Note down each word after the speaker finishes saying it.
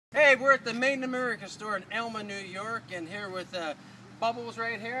Okay, we're at the Made in America store in Elma, New York, and here with Bubbles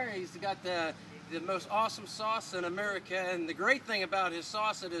right here. He's got the most awesome sauce in America, and the great thing about his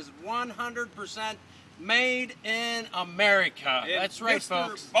sauce, it is 100% made in America. And that's right, Mr.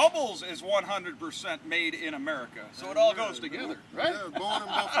 folks. Bubbles is 100% made in America, so it all goes together, right? Yeah, born in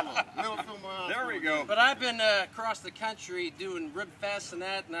Buffalo. Never filmed my There we go. But I've been across the country doing rib fests and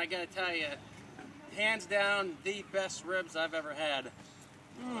that, and I gotta tell you, hands down, the best ribs I've ever had.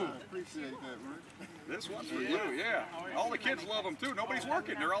 I appreciate that, Rick. This one's for you, yeah. All the kids love them too. Nobody's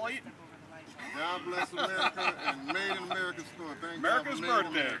working, they're all eating. God bless America and Made in America store. Thank America's God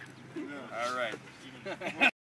for Made in birthday. America. Yeah. All right.